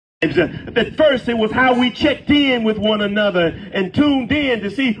At first, it was how we checked in with one another and tuned in to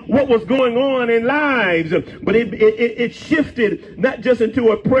see what was going on in lives. But it shifted not just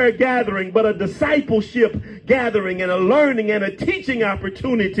into a prayer gathering, but a discipleship gathering and a learning and a teaching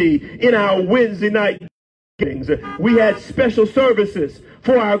opportunity in our Wednesday night meetings. We had special services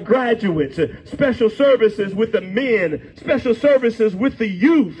for our graduates, special services with the men, special services with the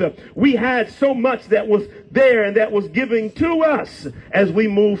youth. We had so much that was there and that was giving to us as we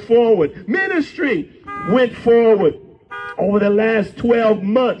move forward. Ministry went forward over the last 12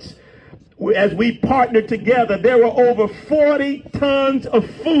 months. As we partnered together, there were over 40 tons of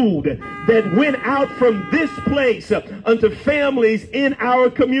food that went out from this place unto families in our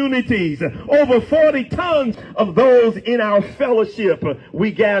communities. Over 40 tons of those in our fellowship.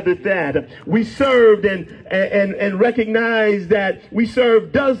 We gathered that. We served and recognized that we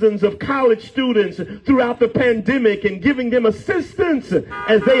served dozens of college students throughout the pandemic and giving them assistance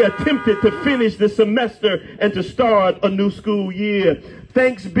as they attempted to finish the semester and to start a new school year.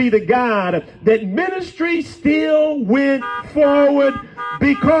 Thanks be to God that ministry still went forward,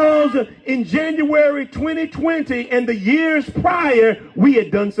 because in January 2020 and the years prior, we had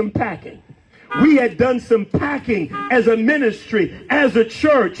done some packing. We had done some packing as a ministry, as a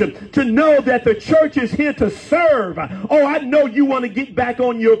church, to know that the church is here to serve. Oh, I know you want to get back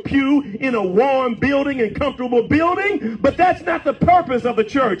on your pew in a warm building and comfortable building, but that's not the purpose of the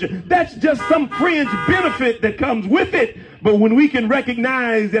church. That's just some fringe benefit that comes with it. But when we can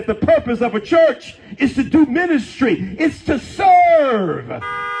recognize that the purpose of a church is to do ministry, it's to serve.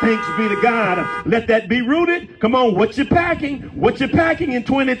 Thanks be to God. Let that be rooted. Come on, what you packing? What you packing in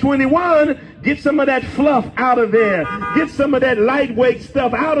 2021? Get some of that fluff out of there. Get some of that lightweight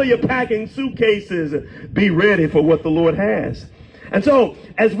stuff out of your packing suitcases. Be ready for what the Lord has. And so,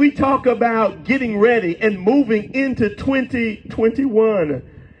 as we talk about getting ready and moving into 2021,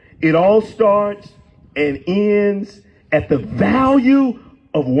 it all starts and ends at the value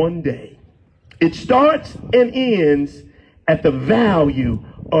of one day. It starts and ends at the value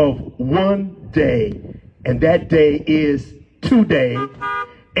of one day. And that day is today,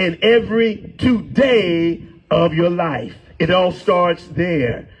 and every today of your life. It all starts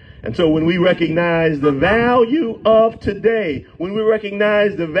there. And so when we recognize the value of today, when we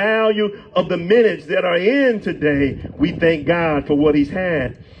recognize the value of the minutes that are in today, we thank God for what he's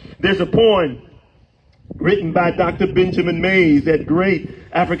had. There's a poem written by Dr. Benjamin Mays, that great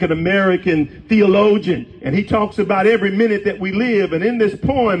African-American theologian. And he talks about every minute that we live. And in this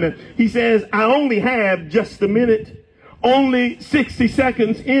poem, he says, I only have just a minute, only 60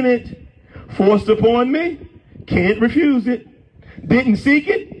 seconds in it, forced upon me, can't refuse it, didn't seek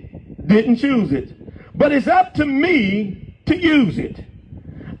it, didn't choose it. But it's up to me to use it.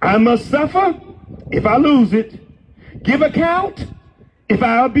 I must suffer if I lose it, give account if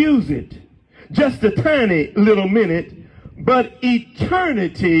I abuse it. Just a tiny little minute, but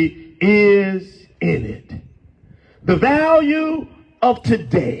eternity is in it. The value of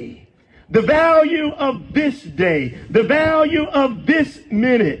today, the value of this day, the value of this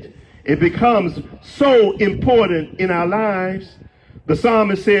minute, it becomes so important in our lives. The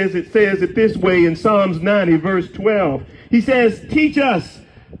psalmist says it this way in Psalms 90, verse 12. He says, teach us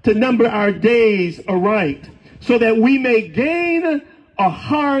to number our days aright, so that we may gain a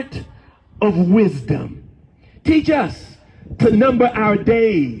heart of wisdom. Teach us to number our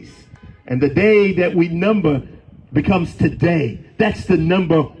days. And the day that we number becomes today. That's the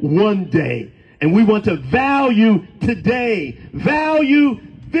number one day. And we want to value today. Value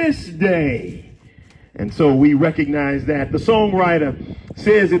this day. And so we recognize that. The songwriter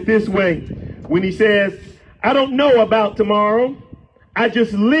says it this way when he says, I don't know about tomorrow. I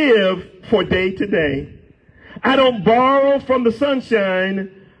just live for day to day. I don't borrow from the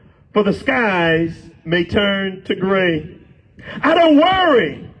sunshine, for the skies may turn to gray. I don't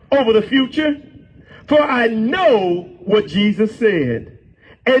worry over the future, for I know what Jesus said.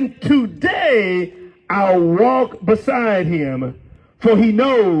 And today I'll walk beside him, for he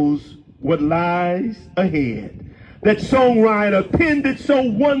knows what lies ahead. That songwriter penned it so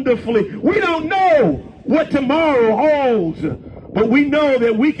wonderfully. We don't know what tomorrow holds, but we know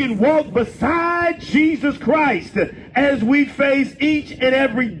that we can walk beside Jesus Christ as we face each and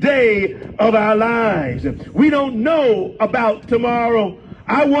every day of our lives. We don't know about tomorrow.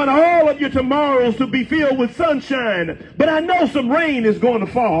 I want all of your tomorrows to be filled with sunshine, but I know some rain is going to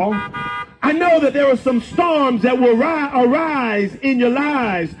fall. I know that there are some storms that will arise in your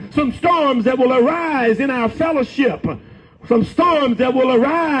lives, some storms that will arise in our fellowship, some storms that will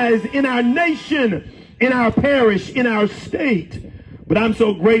arise in our nation, in our parish, in our state. But I'm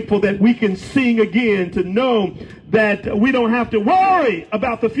so grateful that we can sing again to know that we don't have to worry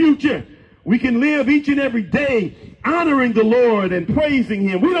about the future. We can live each and every day honoring the Lord and praising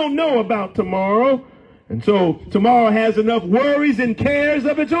him. We don't know about tomorrow. And so tomorrow has enough worries and cares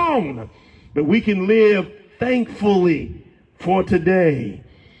of its own. But we can live thankfully for today.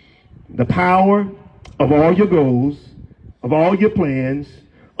 The power of all your goals, of all your plans,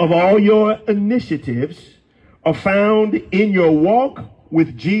 of all your initiatives are found in your walk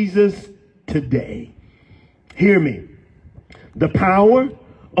with Jesus today. Hear me. The power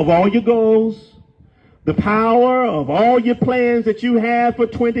of all your goals, the power of all your plans that you have for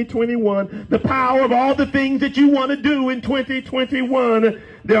 2021, the power of all the things that you want to do in 2021,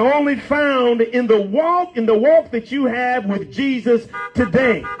 they're only found in the walk that you have with Jesus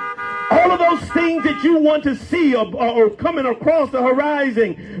today. All of those things that you want to see or coming across the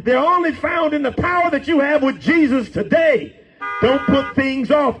horizon, they're only found in the power that you have with Jesus today. Don't put things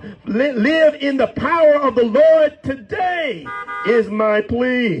off. Live in the power of the Lord today is my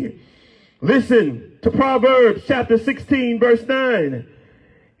plea. Listen to Proverbs chapter 16, verse 9.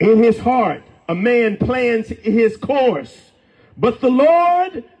 In his heart, a man plans his course, but the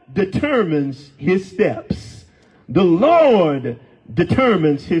Lord determines his steps. The Lord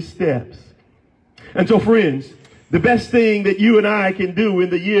determines his steps. And so, friends, the best thing that you and I can do in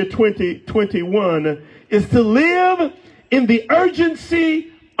the year 2021 is to live in the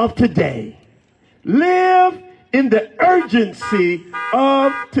urgency of today. Live in the urgency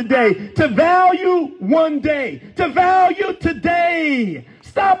of today. To value one day. To value today.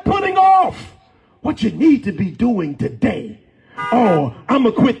 Stop putting off what you need to be doing today. Oh, I'm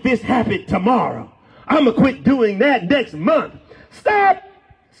going to quit this habit tomorrow. I'm going to quit doing that next month. Stop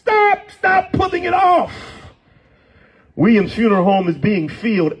putting it off. Williams Funeral Home is being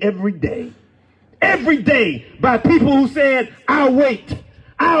filled every day by people who said, I'll wait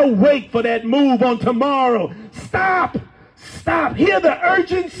for that move on tomorrow. Stop. Hear the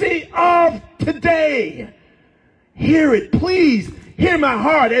urgency of today. Hear it, please. Hear my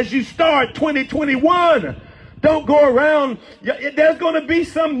heart as you start 2021. Don't go around. There's going to be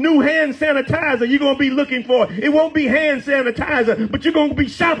some new hand sanitizer you're going to be looking for. It won't be hand sanitizer, but you're going to be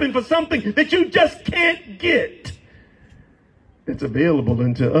shopping for something that you just can't get. That's available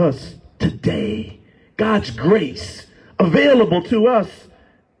unto us today. God's grace available to us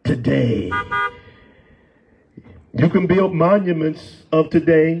today. You can build monuments of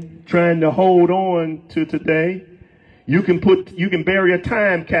today, trying to hold on to today. You can bury a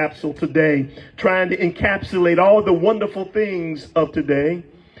time capsule today, trying to encapsulate all the wonderful things of today.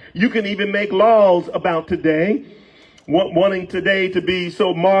 You can even make laws about today, wanting today to be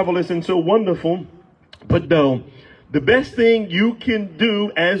so marvelous and so wonderful. But no, the best thing you can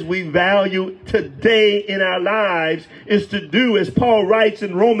do as we value today in our lives is to do as Paul writes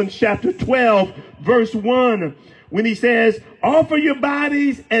in Romans chapter 12, verse 1, when he says, offer your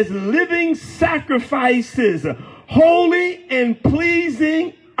bodies as living sacrifices, holy and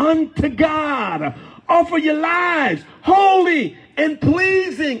pleasing unto God. Offer your lives holy and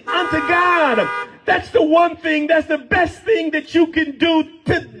pleasing unto God. That's the one thing, that's the best thing that you can do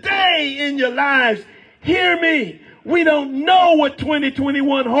today in your lives. Hear me. We don't know what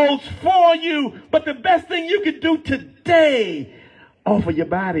 2021 holds for you, but the best thing you can do today, offer your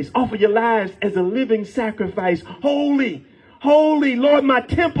bodies, offer your lives as a living sacrifice, holy. Holy, Lord, my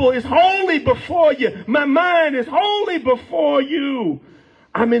temple is holy before you. My mind is holy before you.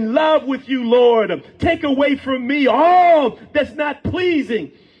 I'm in love with you, Lord. Take away from me all that's not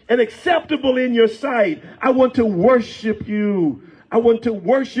pleasing and acceptable in your sight. I want to worship you. I want to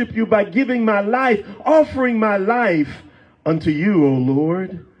worship you by giving my life, offering my life unto you, O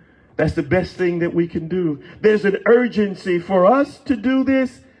Lord. That's the best thing that we can do. There's an urgency for us to do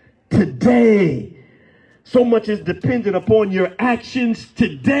this today. So much is dependent upon your actions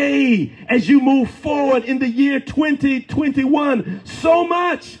today as you move forward in the year 2021. So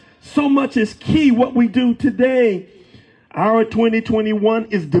much is key what we do today. Our 2021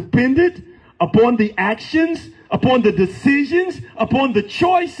 is dependent upon the actions, upon the decisions, upon the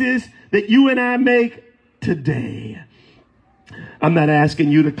choices that you and I make today. I'm not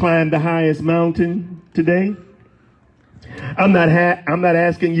asking you to climb the highest mountain today. I'm not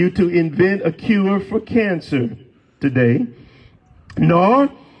asking you to invent a cure for cancer today.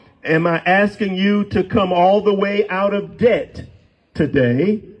 Nor am I asking you to come all the way out of debt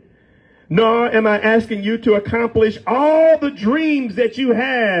today. Nor am I asking you to accomplish all the dreams that you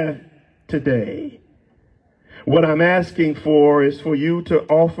have today. What I'm asking for is for you to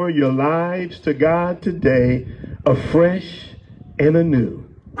offer your lives to God today afresh and anew,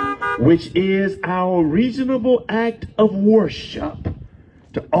 which is our reasonable act of worship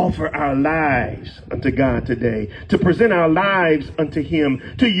to offer our lives unto God today, to present our lives unto him,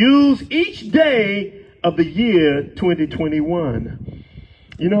 to use each day of the year 2021.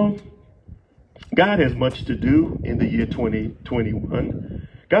 You know, God has much to do in the year 2021.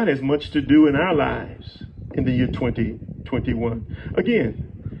 God has much to do in our lives in the year 2021.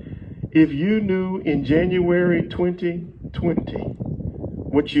 Again, if you knew in January 2020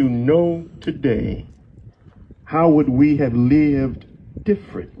 what you know today, how would we have lived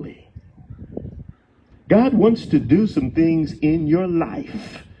differently? God wants to do some things in your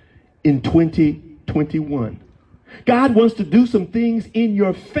life in 2021. God wants to do some things in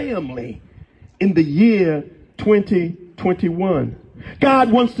your family in the year 2021.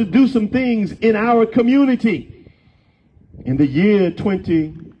 God wants to do some things in our community in the year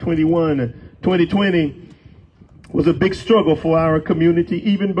 2021. 2020 was a big struggle for our community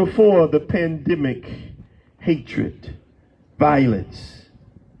even before the pandemic. Hatred, violence,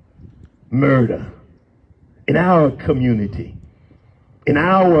 murder in our community, in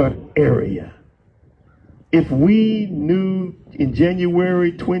our area. If we knew in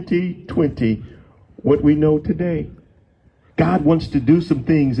January 2020 what we know today, God wants to do some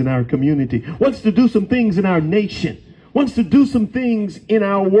things in our community, wants to do some things in our nation, wants to do some things in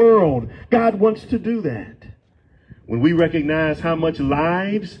our world. God wants to do that. When we recognize how much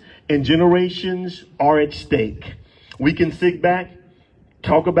lives and generations are at stake, we can sit back,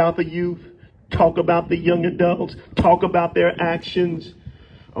 talk about the youth, talk about the young adults, talk about their actions,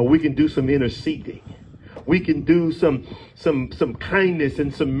 or we can do some interceding. We can do some kindness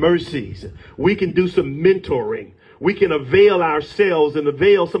and some mercies. We can do some mentoring. We can avail ourselves and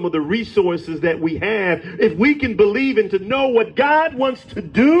avail some of the resources that we have if we can believe and to know what God wants to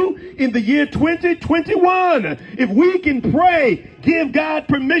do in the year 2021. If we can pray, give God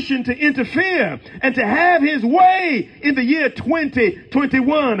permission to interfere and to have his way in the year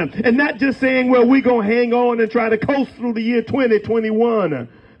 2021, and not just saying, well, we're going to hang on and try to coast through the year 2021.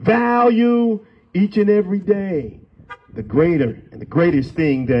 Value each and every day. The greater and the greatest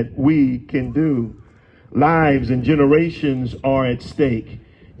thing that we can do. Lives and generations are at stake.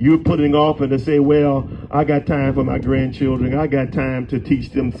 You're putting off and to say, well, I got time for my grandchildren. I got time to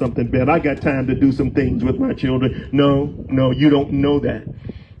teach them something better. I got time to do some things with my children. No, you don't know that.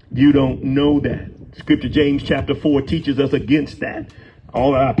 You don't know that. Scripture, James chapter 4, teaches us against that.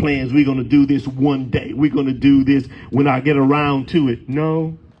 All our plans, we're going to do this one day. We're going to do this when I get around to it.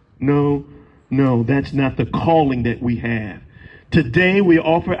 No, that's not the calling that we have. Today we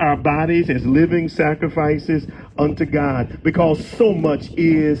offer our bodies as living sacrifices unto God because so much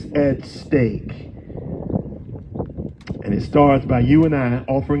is at stake. And it starts by you and I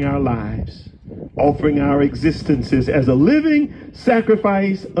offering our lives, offering our existences as a living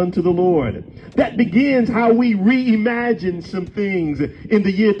sacrifice unto the Lord. That begins how we reimagine some things in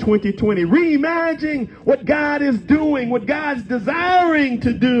the year 2020. Reimagine what God is doing, what God's desiring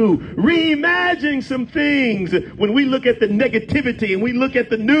to do. Reimagine some things when we look at the negativity and we look at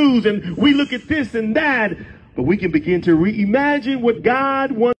the news and we look at this and that. But we can begin to reimagine what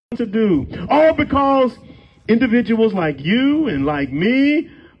God wants to do. All because individuals like you and like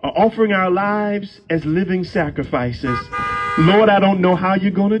me are offering our lives as living sacrifices. Lord, I don't know how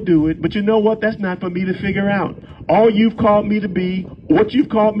you're going to do it, but you know what? That's not for me to figure out. All you've called me to be, what you've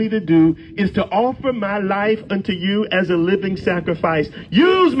called me to do is to offer my life unto you as a living sacrifice.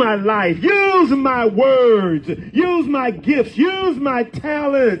 Use my life, use my words, use my gifts, use my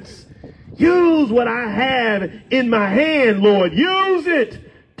talents. Use what I have in my hand, Lord. Use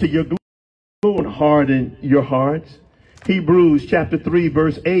it to your glory. Harden your hearts. Hebrews chapter 3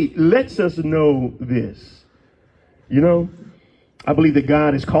 verse 8 lets us know this. You know, I believe that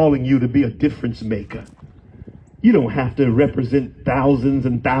God is calling you to be a difference maker. You don't have to represent thousands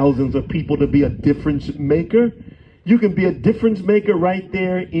and thousands of people to be a difference maker. You can be a difference maker right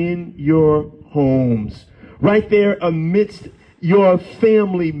there in your homes, right there amidst your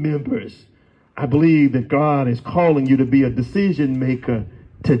family members. I believe that God is calling you to be a decision maker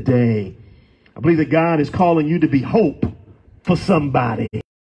today. I believe that God is calling you to be hope for somebody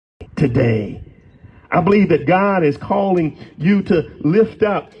today. I believe that God is calling you to lift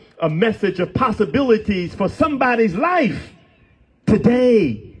up a message of possibilities for somebody's life.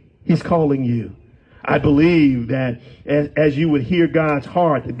 Today, he's calling you. I believe that as you would hear God's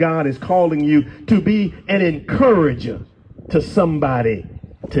heart, that God is calling you to be an encourager to somebody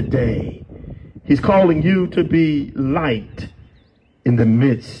today. He's calling you to be light in the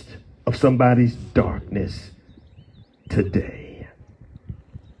midst of somebody's darkness today.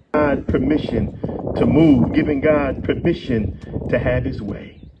 God permission to move, giving God permission to have his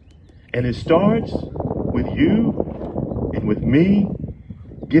way. And it starts with you and with me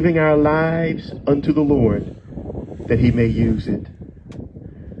giving our lives unto the Lord, that he may use it.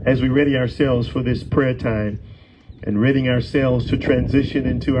 As we ready ourselves for this prayer time and readying ourselves to transition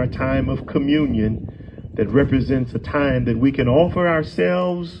into our time of communion that represents a time that we can offer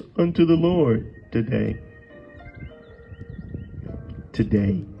ourselves unto the Lord today.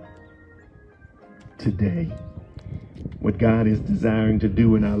 Today. What God is desiring to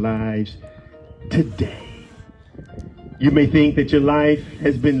do in our lives today. You may think that your life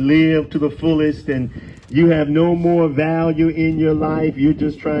has been lived to the fullest and you have no more value in your life. You're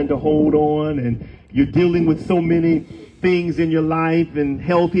just trying to hold on, and you're dealing with so many things in your life and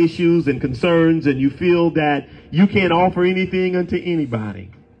health issues and concerns, and you feel that you can't offer anything unto anybody.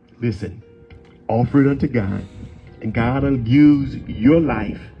 Listen, offer it unto God, and God will use your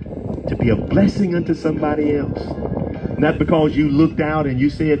life to be a blessing unto somebody else. Not because you looked out and you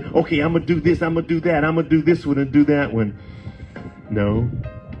said, okay, I'm going to do this, I'm going to do that, I'm going to do this one and do that one. No,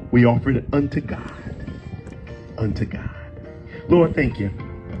 we offer it unto God. Unto God. Lord, thank you.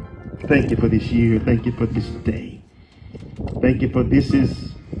 Thank you for this year. Thank you for this day. Thank you for this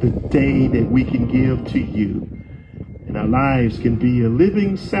is the day that we can give to you. And our lives can be a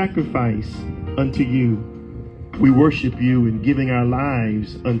living sacrifice unto you. We worship you in giving our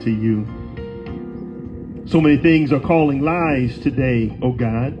lives unto you. So many things are calling lives today, oh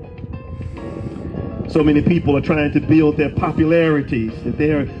God. So many people are trying to build their popularities, that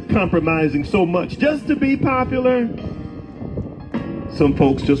they are compromising so much just to be popular. Some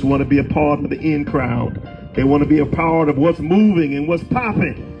folks just want to be a part of the in crowd. They want to be a part of what's moving and what's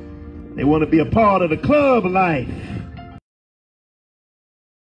popping. They want to be a part of the club life.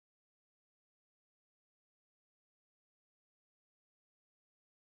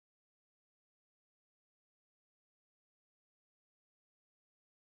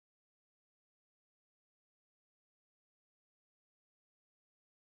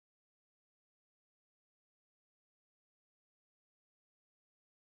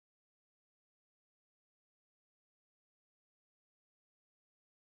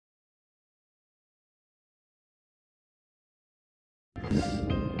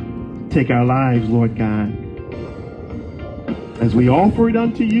 Take our lives, Lord God, as we offer it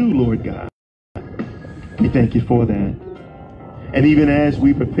unto you, Lord God. We thank you for that. And even as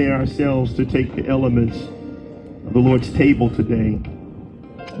we prepare ourselves to take the elements of the Lord's table today,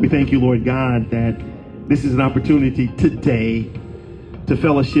 we thank you, Lord God, that this is an opportunity today to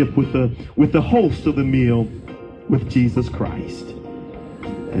fellowship with the host of the meal, with Jesus Christ.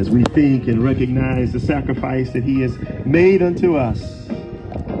 As we think and recognize the sacrifice that he has made unto us,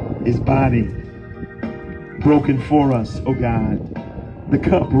 his body broken for us, oh God, the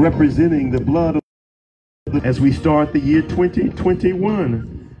cup representing the blood of as we start the year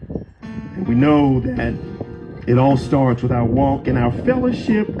 2021. And we know that it all starts with our walk and our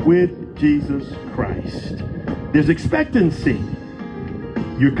fellowship with Jesus Christ. There's expectancy.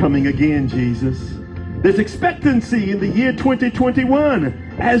 You're coming again, Jesus. There's expectancy in the year 2021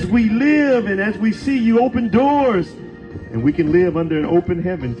 as we live and as we see you open doors. And we can live under an open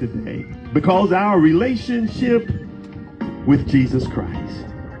heaven today because our relationship with Jesus Christ.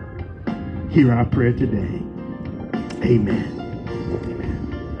 Hear our prayer today. Amen. Amen.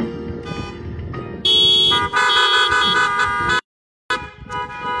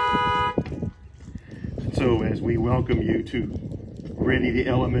 So as we welcome you to ready the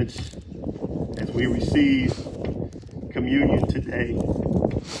elements, as we receive communion today,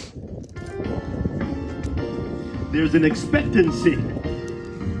 there's an expectancy in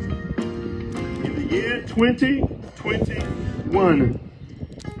the year 2021.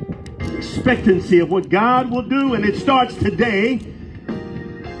 Expectancy of what God will do, and it starts today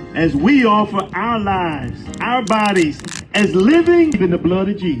as we offer our lives, our bodies, as living in the blood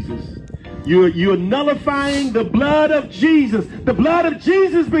of Jesus. You're nullifying the blood of Jesus. The blood of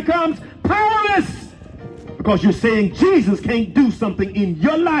Jesus becomes powerless because you're saying Jesus can't do something in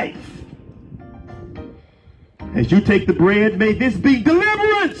your life. As you take the bread, may this be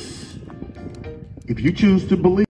deliverance. If you choose to believe.